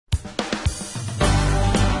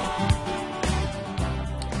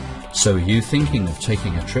So are you thinking of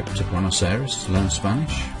taking a trip to Buenos Aires to learn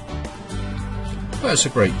Spanish? Well, it's a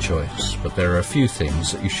great choice, but there are a few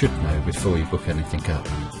things that you should know before you book anything up.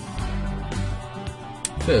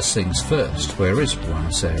 First things first, where is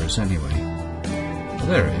Buenos Aires anyway? Well,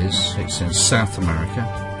 there it is. It's in South America,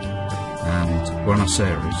 and Buenos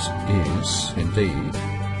Aires is, indeed,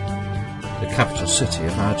 the capital city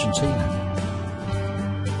of Argentina.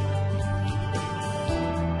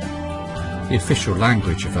 The official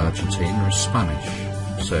language of Argentina is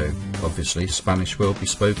Spanish, so obviously Spanish will be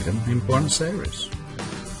spoken in Buenos Aires.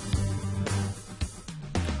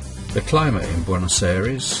 The climate in Buenos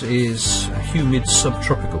Aires is a humid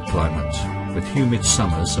subtropical climate with humid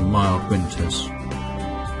summers and mild winters.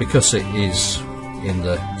 Because it is in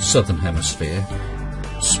the southern hemisphere,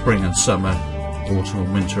 spring and summer, autumn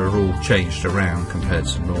and winter are all changed around compared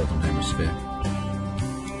to the northern hemisphere.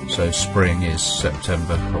 So spring is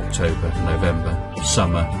September, October, November.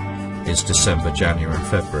 Summer is December, January and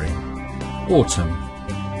February. Autumn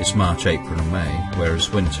is March, April and May,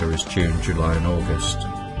 whereas winter is June, July and August.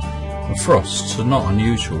 And frosts are not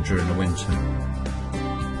unusual during the winter.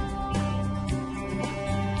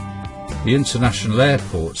 The international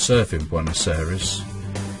airport serving Buenos Aires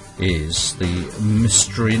is the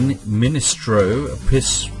Ministro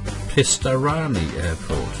Pistarani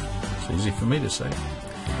Airport. It's easy for me to say.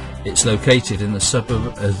 It's located in the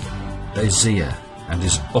suburb of Azia and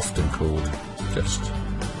is often called just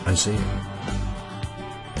Azia.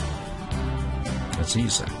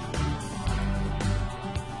 Aziza.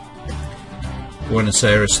 Buenos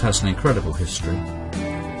Aires has an incredible history,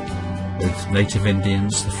 with native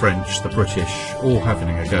Indians, the French, the British all having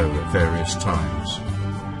a go at various times.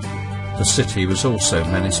 The city was also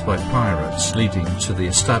menaced by pirates, leading to the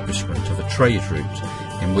establishment of a trade route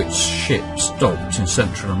in which ships docked in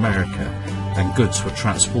Central America and goods were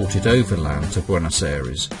transported overland to Buenos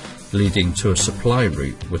Aires, leading to a supply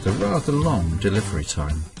route with a rather long delivery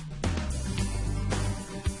time.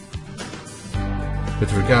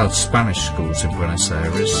 With regards to Spanish schools in Buenos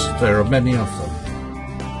Aires, there are many of them.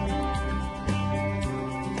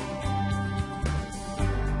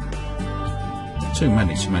 Too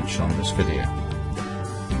many to mention on this video.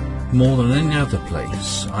 More than any other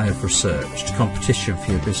place I have researched, competition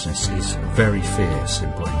for your business is very fierce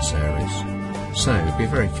in Buenos Aires, so be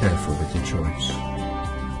very careful with your choice.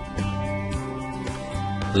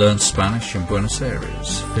 Learn Spanish in Buenos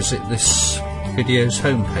Aires. Visit this video's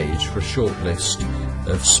homepage for a short list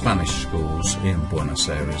of Spanish schools in Buenos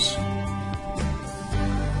Aires.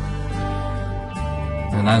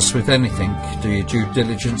 And as with anything, do your due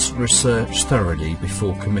diligence and research thoroughly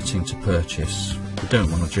before committing to purchase. You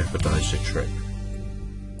don't want to jeopardise your trip.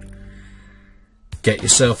 Get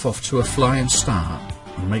yourself off to a flying start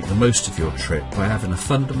and make the most of your trip by having a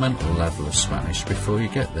fundamental level of Spanish before you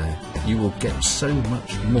get there. You will get so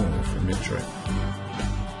much more from your trip.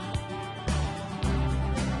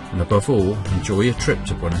 And above all, enjoy your trip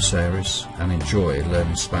to Buenos Aires and enjoy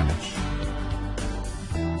learning Spanish.